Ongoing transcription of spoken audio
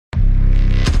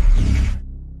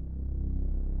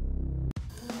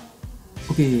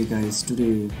Okay guys,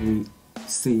 today we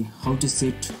see how to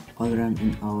set alarm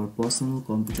in our personal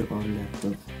computer or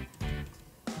laptop.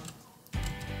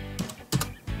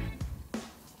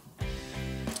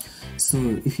 So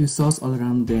if you search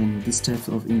alarm, then this type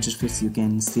of interface you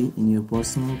can see in your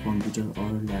personal computer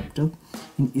or laptop.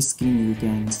 In screen you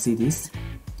can see this.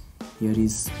 Here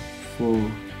is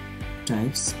 4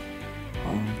 types: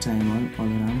 timer,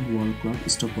 alarm, wall clock,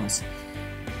 stopwatch.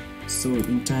 So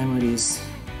in timer is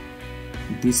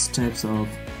these types of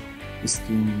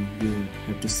screen you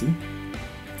have to see.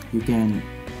 You can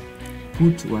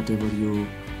put whatever you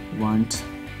want,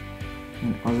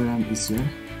 and alarm is here.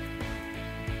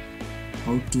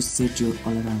 How to set your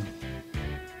alarm?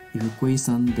 If you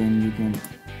question, then you can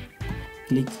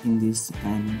click in this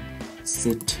and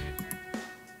set.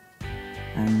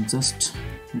 I'm just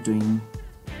doing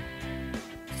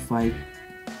 5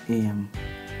 a.m.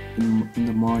 in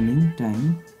the morning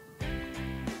time.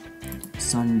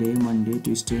 Sunday, Monday,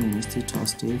 Tuesday, Wednesday,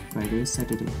 Thursday, Friday,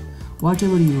 Saturday.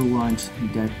 Whatever you want,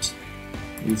 that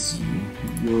is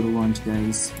your want,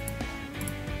 guys.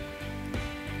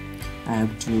 I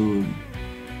have to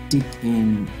tick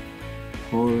in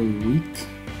whole week.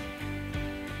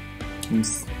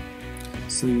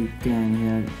 So you can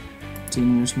hear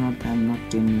 10 minutes, I'm not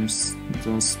 10 minutes,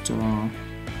 just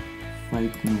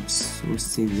 5 minutes. So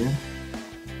save here.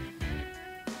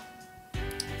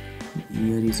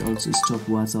 Here is also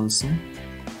stopwatch. Also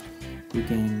you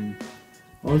can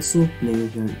also play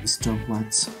here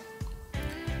stopwatch,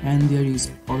 and there is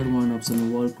other one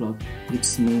option, wall clock.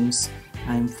 It means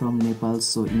I'm from Nepal,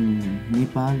 so in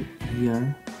Nepal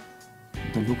here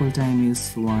the local time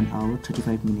is 1 hour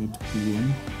 35 minutes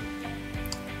PM.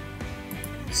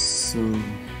 So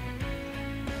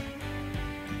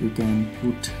you can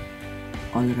put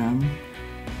alarm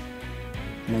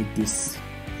like this,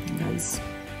 guys.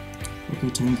 Okay,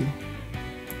 thank you.